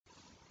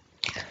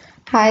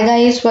Hi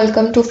guys,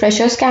 welcome to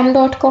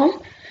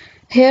fresherscam.com.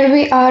 Here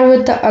we are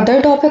with the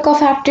other topic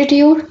of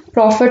aptitude,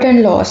 profit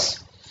and loss.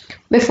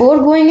 Before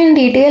going in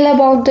detail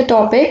about the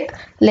topic,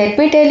 let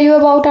me tell you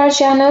about our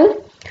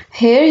channel.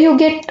 Here you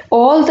get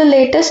all the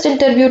latest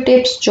interview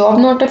tips, job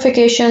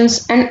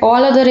notifications and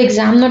all other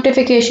exam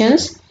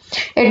notifications.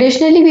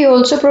 Additionally, we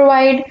also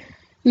provide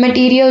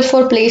material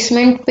for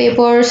placement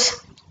papers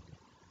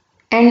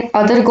and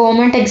other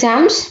government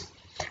exams.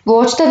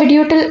 Watch the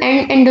video till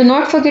end and do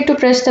not forget to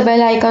press the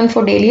bell icon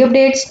for daily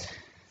updates.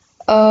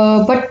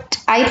 But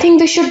I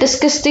think we should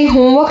discuss the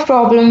homework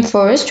problem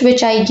first,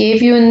 which I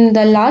gave you in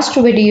the last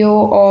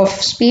video of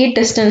speed,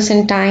 distance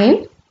and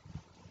time.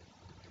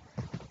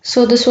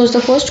 So this was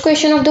the first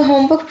question of the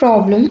homework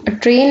problem. A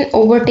train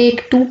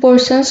overtakes two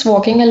persons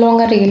walking along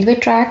a railway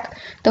track.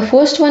 The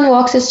first one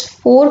walks as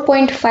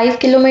 4.5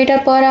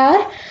 km per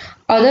hour.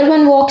 Other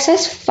one walks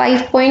as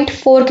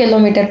 5.4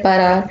 km per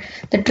hour.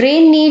 The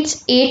train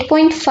needs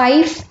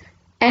 8.5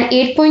 and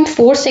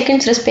 8.4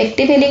 seconds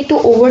respectively to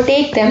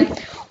overtake them.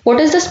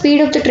 What is the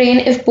speed of the train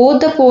if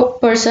both the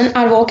person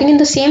are walking in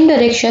the same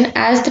direction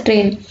as the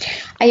train?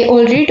 I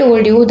already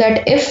told you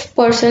that if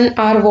person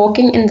are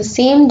walking in the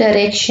same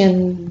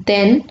direction,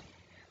 then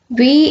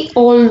we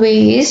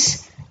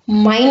always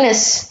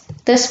minus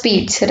the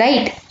speeds,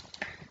 right?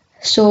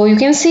 So you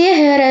can see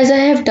here, as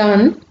I have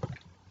done,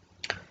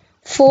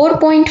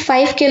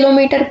 4.5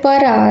 km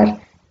per hour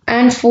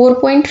and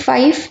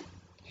 4.5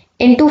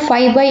 into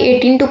 5 by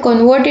 18 to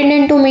convert it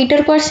into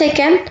meter per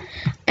second,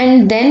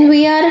 and then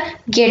we are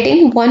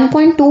getting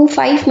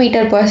 1.25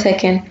 meter per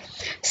second.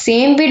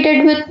 Same we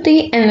did with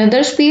the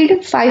another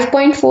speed,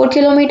 5.4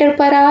 km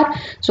per hour.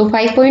 So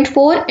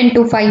 5.4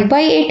 into 5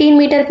 by 18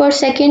 meter per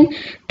second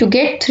to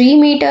get 3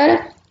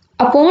 meter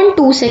upon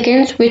 2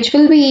 seconds, which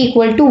will be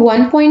equal to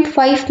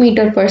 1.5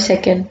 meter per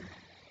second.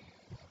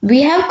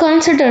 We have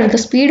considered the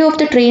speed of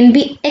the train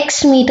be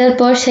x meter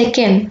per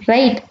second,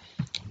 right?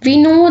 We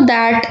know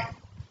that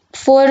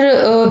for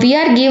we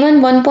are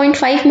given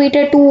 1.5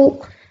 meter to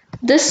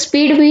this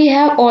speed we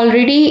have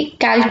already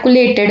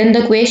calculated in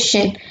the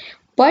question,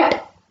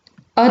 but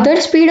other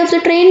speed of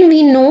the train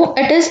we know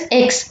it is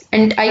x,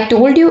 and I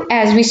told you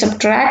as we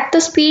subtract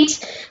the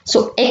speeds,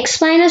 so x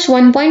minus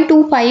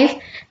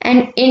 1.25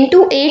 and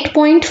into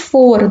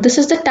 8.4, this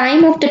is the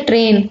time of the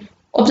train,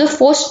 of the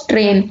first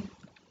train,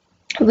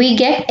 we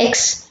get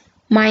x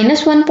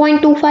minus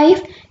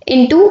 1.25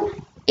 into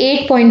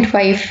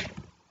 8.5.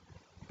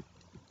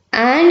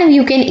 And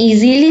you can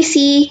easily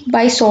see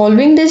by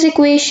solving this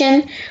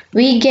equation,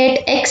 we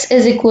get x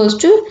is equals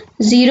to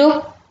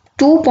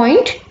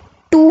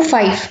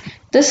 2.25.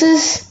 This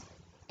is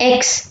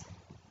x,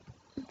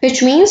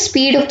 which means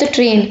speed of the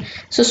train.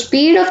 So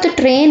speed of the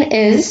train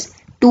is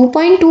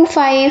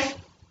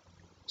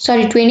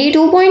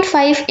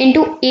 22.5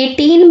 into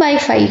 18 by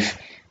 5,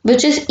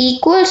 which is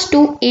equals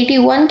to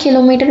 81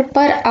 km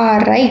per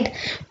hour, right?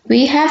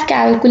 We have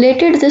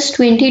calculated this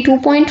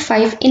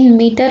 22.5 in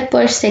meter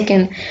per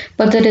second,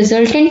 but the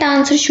resultant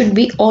answer should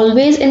be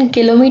always in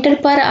kilometer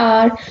per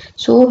hour.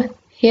 So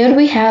here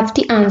we have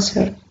the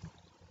answer.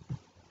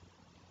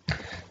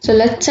 So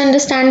let's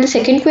understand the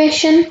second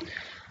question.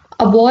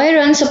 A boy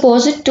runs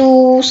opposite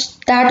to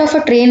that of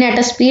a train at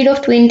a speed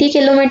of 20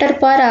 km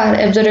per hour.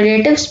 If the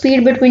relative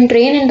speed between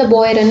train and the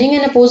boy running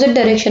in opposite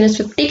direction is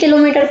 50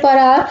 km per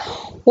hour,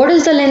 what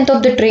is the length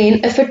of the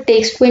train if it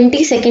takes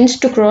 20 seconds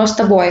to cross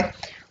the boy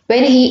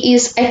when he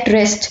is at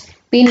rest?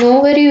 We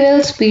know very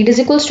well speed is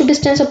equals to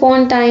distance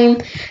upon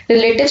time.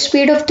 Relative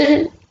speed of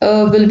the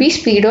will be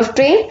speed of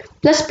train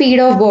plus speed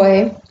of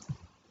boy.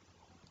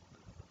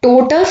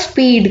 Total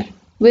speed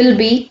will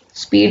be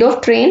speed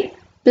of train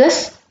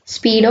plus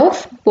speed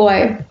of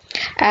boy.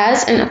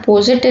 As in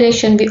opposite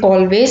direction we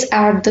always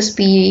add the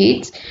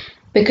speeds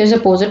because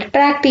opposite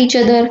attract each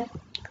other.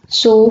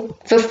 So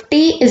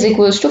 50 is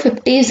equals to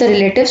 50 is the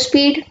relative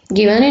speed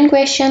given in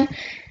question,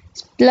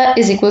 plus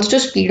is equals to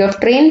speed of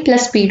train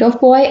plus speed of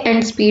boy,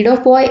 and speed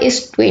of boy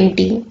is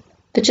 20,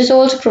 which is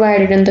also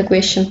provided in the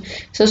question.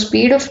 So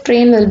speed of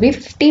train will be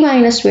 50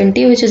 minus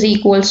 20, which is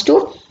equals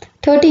to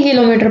 30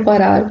 km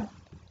per hour.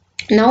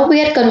 Now we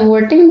are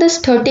converting this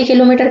 30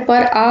 km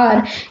per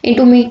hour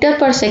into meter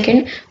per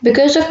second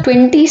because of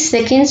 20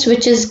 seconds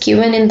which is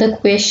given in the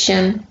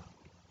question.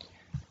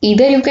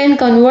 Either you can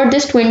convert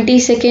this 20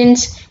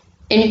 seconds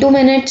into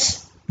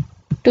minutes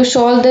to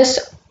solve this,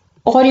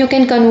 or you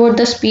can convert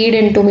the speed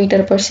into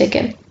meter per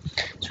second.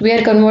 So we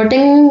are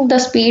converting the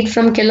speed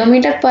from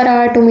kilometer per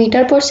hour to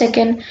meter per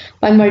second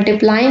by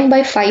multiplying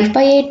by 5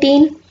 by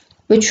 18,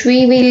 which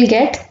we will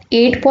get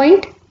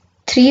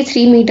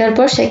 8.33 meter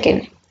per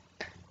second.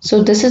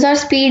 So this is our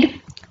speed.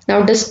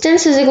 Now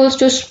distance is equals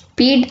to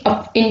speed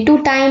up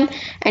into time,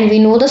 and we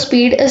know the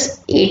speed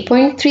is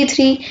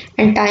 8.33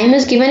 and time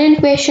is given in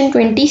question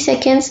 20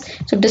 seconds.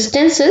 So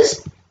distance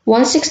is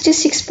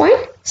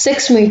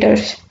 166.6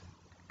 meters.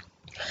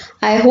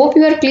 I hope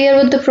you are clear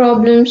with the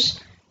problems.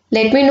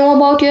 Let me know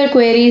about your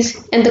queries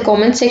in the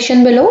comment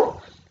section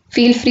below.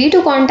 Feel free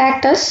to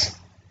contact us.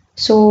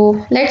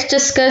 So let's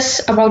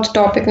discuss about the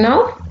topic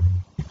now.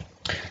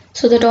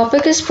 So the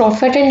topic is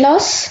profit and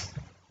loss.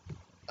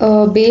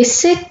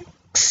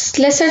 Basics.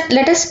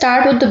 Let us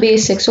start with the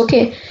basics.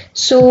 Okay.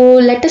 So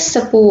let us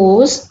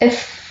suppose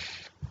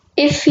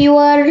if you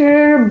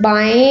are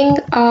buying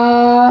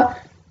a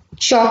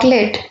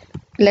chocolate,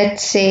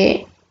 let's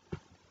say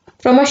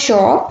from a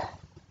shop,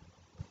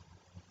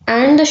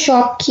 and the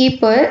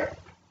shopkeeper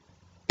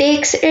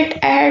takes it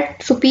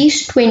at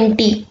rupees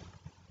 20.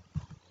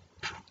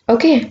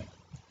 Okay.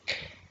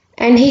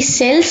 And he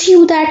sells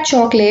you that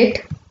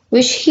chocolate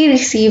which he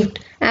received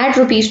at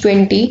rupees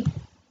 20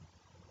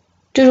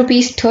 to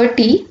rupees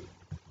 30.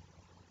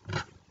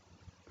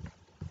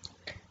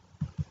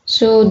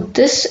 So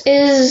this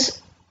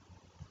is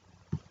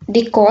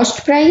the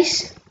cost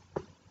price,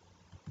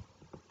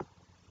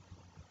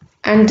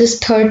 and this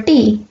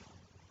 30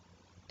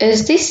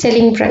 is the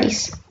selling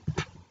price.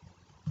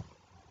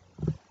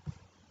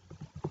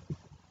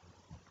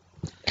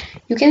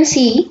 You can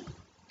see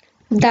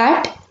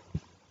that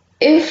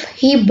if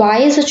he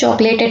buys a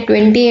chocolate at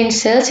 20 and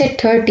sells at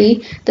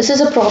 30, this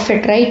is a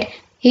profit, right?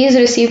 He is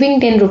receiving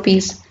 10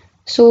 rupees.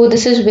 So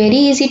this is very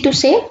easy to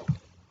say.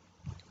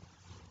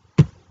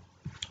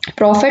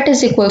 Profit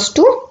is equals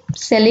to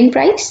selling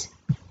price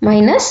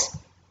minus.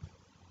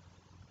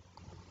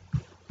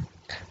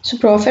 So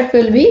profit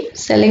will be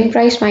selling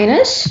price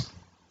minus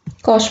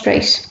cost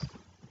price.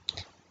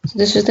 So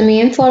this is the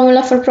main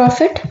formula for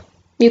profit.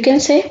 You can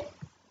say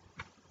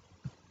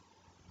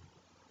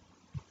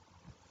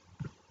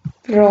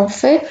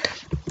profit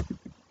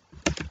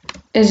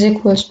is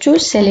equals to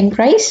selling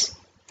price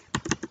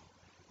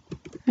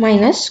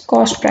minus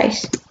cost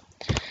price.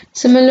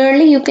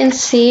 Similarly, you can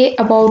say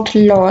about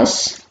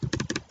loss.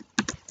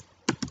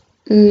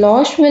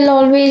 Loss will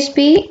always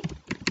be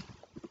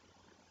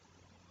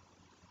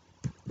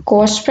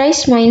cost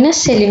price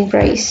minus selling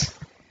price.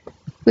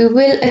 We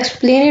will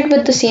explain it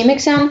with the same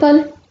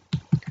example.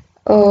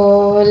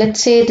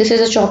 Let's say this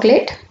is a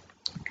chocolate.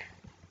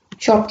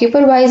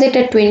 Shopkeeper buys it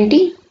at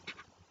 20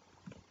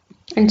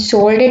 and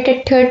sold it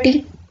at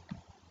 30.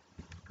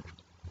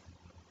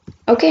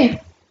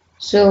 Okay,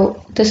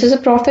 so this is a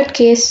profit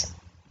case.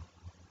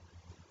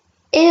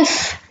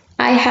 If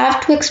I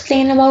have to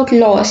explain about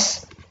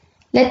loss,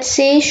 let's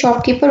say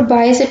shopkeeper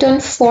buys it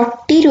on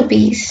 40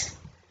 rupees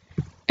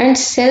and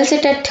sells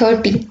it at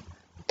 30,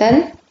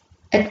 then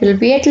it will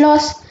be at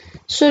loss.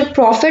 So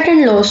profit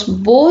and loss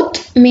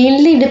both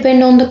mainly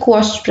depend on the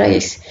cost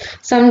price.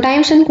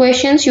 Sometimes in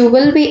questions you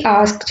will be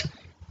asked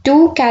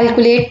to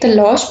calculate the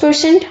loss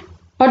percent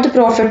or the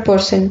profit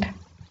percent.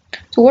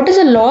 So what is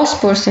a loss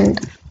percent?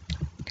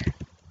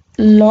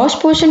 Loss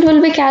percent will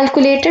be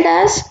calculated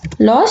as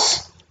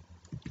loss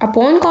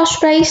upon cost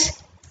price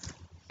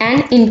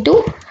and into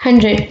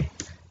 100.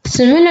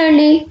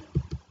 Similarly,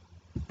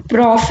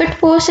 profit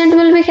percent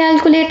will be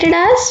calculated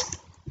as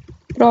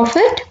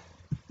profit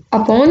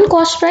upon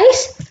cost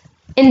price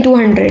into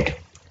 100.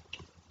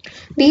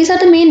 These are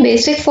the main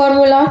basic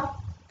formula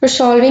for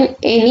solving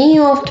any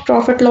of the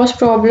profit loss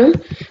problem,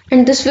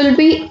 and this will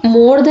be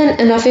more than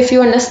enough if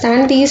you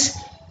understand these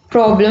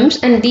problems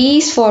and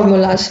these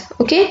formulas.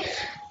 Okay,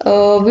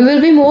 we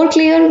will be more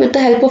clear with the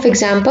help of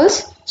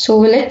examples. So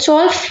let's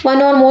solve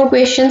one or more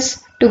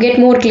questions to get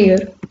more clear.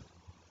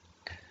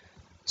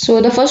 So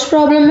the first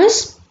problem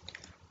is,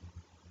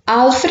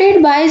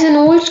 Alfred buys an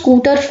old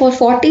scooter for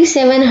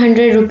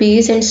 4700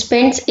 rupees and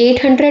spends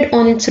 800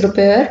 on its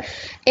repair.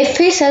 If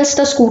he sells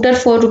the scooter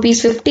for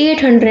rupees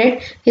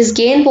 5800, his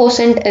gain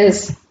percent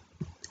is.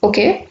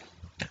 Okay,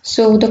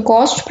 so the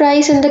cost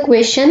price in the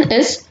question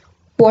is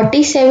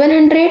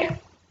 4700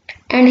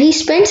 and he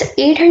spends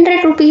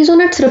 800 rupees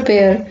on its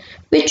repair,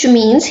 which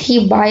means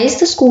he buys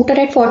the scooter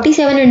at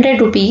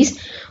 4700 rupees,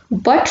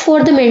 but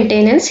for the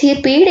maintenance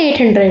he paid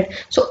 800.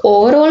 So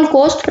overall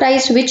cost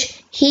price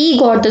which he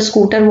got the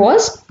scooter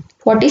was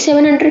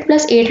 4700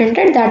 plus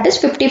 800, that is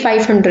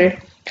 5500.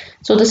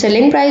 So the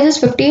selling price is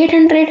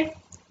 5800.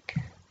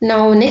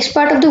 Now next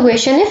part of the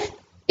question,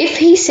 if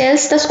he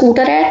sells the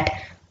scooter at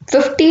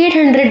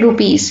 5800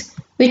 rupees,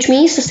 which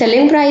means the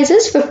selling price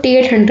is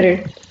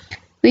 5800.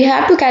 We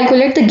have to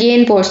calculate the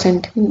gain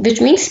percent,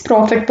 which means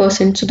profit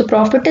percent. So the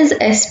profit is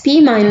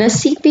SP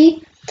minus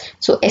CP.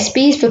 So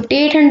SP is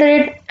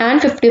 5800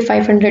 and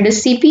 5500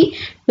 is CP,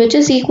 which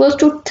is equals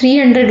to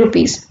 300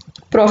 rupees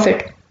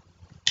profit.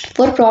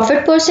 For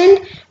profit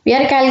percent, we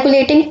are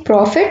calculating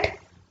profit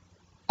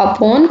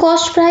upon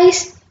cost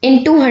price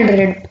into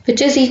 100,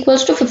 which is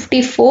equals to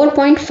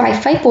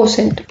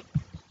 54.55%.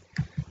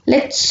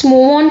 Let's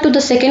move on to the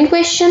second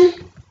question.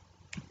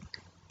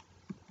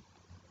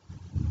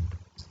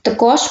 The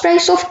cost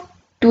price of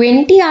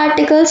 20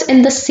 articles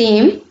in the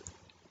same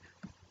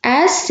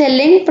as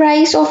selling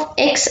price of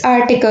X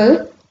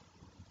article,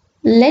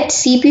 let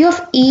CP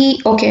of E.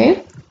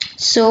 Okay,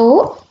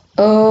 so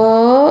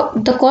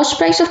the cost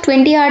price of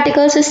 20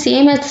 articles is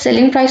same as the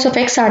selling price of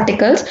X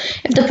articles.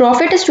 If the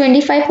profit is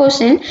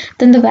 25%,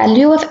 then the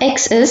value of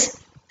X is,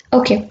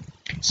 okay,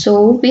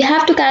 so we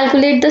have to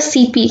calculate the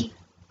CP.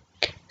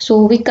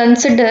 So we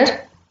consider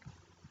that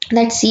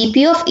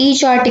CP of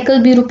each article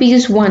be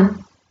rupees 1.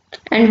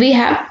 and we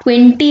have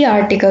 20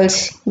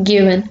 articles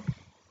given.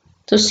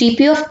 So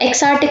CP of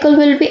X article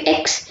will be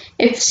X.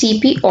 If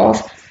CP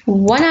of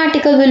one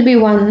article will be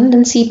 1,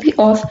 then CP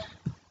of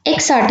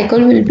X article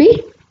will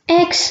be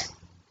X.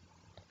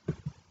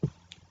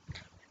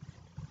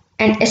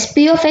 And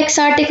SP of X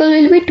article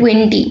will be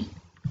 20,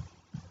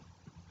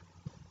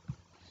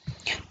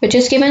 which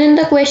is given in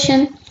the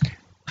question.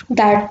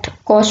 That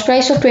cost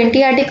price of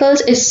 20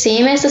 articles is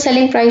same as the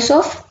selling price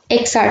of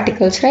X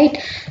articles,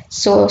 right?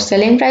 So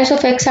selling price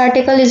of X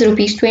article is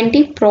rupees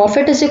 20.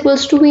 Profit is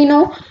equals to, we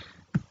know,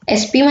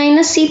 SP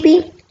minus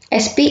CP.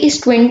 SP is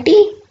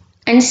 20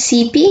 and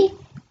CP,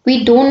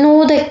 we don't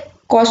know the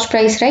cost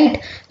price,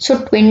 right?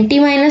 So 20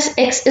 minus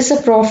X is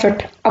a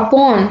profit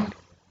upon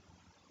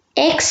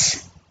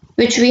X,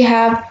 which we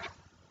have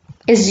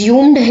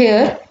assumed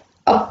here,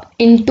 up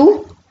into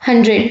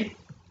 100,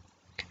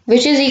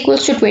 which is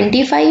equals to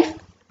 25,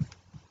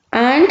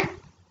 and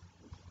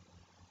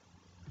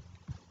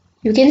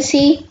you can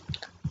see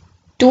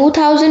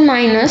 2000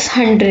 minus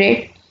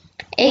 100,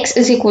 X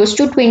is equals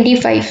to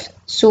 25.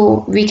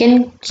 So we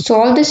can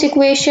solve this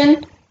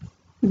equation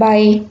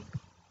by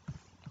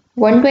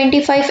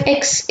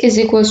 125x is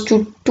equals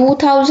to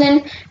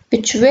 2000,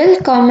 which will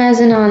come as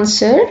an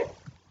answer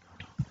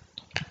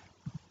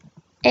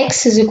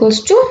x is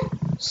equals to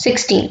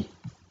 16.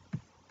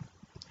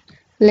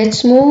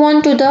 Let's move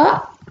on to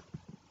the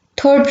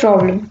third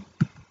problem.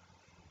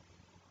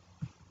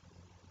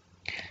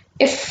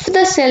 If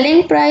the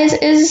selling price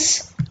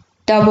is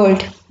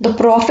doubled, the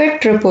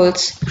profit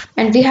triples,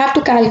 and we have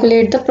to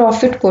calculate the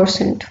profit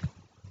percent.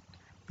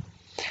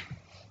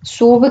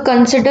 So we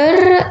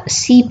consider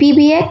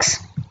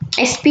CPBX,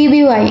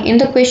 SPBY. In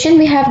the question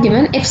we have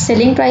given, if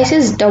selling price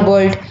is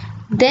doubled,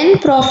 then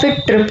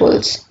profit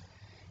triples.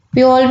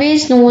 We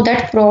always know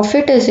that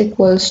profit is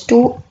equals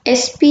to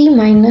SP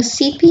minus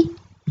CP.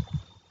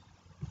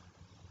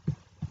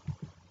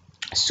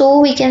 So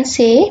we can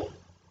say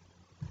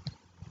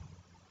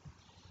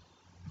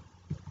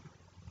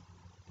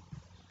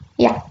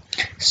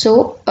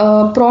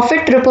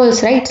profit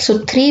triples, right? So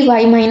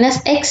 3y minus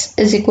x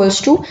is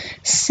equals to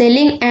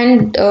selling,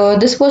 and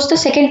this was the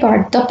second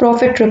part, the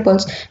profit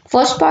triples.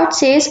 First part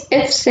says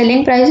if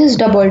selling price is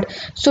doubled,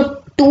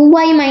 so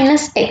 2y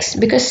minus x,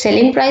 because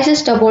selling price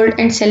is doubled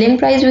and selling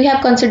price we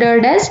have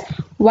considered as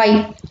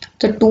y.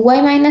 So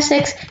 2y minus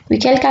x, we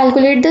can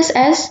calculate this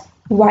as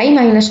y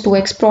minus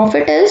 2x.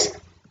 Profit is,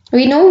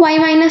 we know y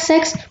minus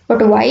x,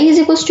 but y is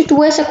equals to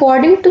 2s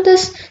according to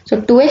this.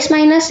 So 2x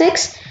minus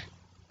x,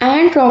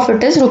 and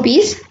profit is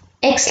rupees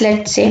x,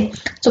 let's say.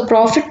 So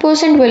profit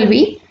percent will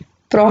be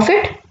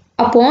profit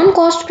upon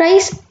cost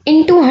price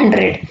into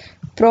 100.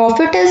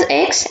 Profit is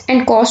x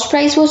and cost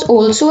price was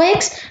also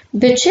x,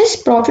 which is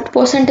profit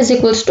percent is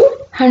equals to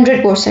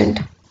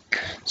 100%.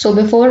 So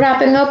before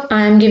wrapping up,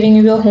 I am giving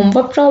you a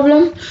homework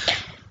problem.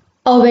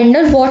 A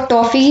vendor bought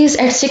toffees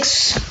at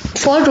 6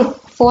 for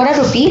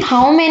a rupee.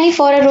 How many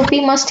for a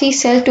rupee must he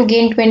sell to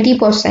gain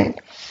 20%?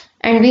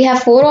 And we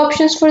have 4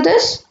 options for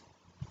this,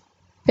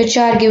 which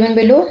are given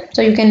below.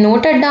 So you can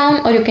note it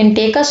down or you can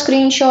take a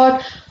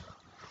screenshot,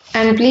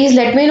 and please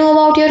let me know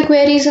about your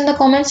queries in the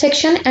comment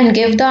section and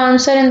give the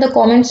answer in the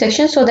comment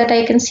section so that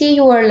I can see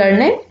you are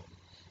learning.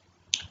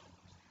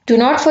 Do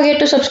not forget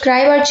to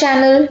subscribe our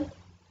channel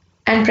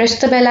and press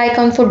the bell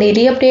icon for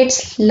daily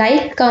updates.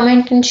 Like,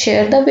 comment and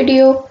share the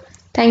video.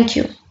 Thank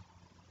you.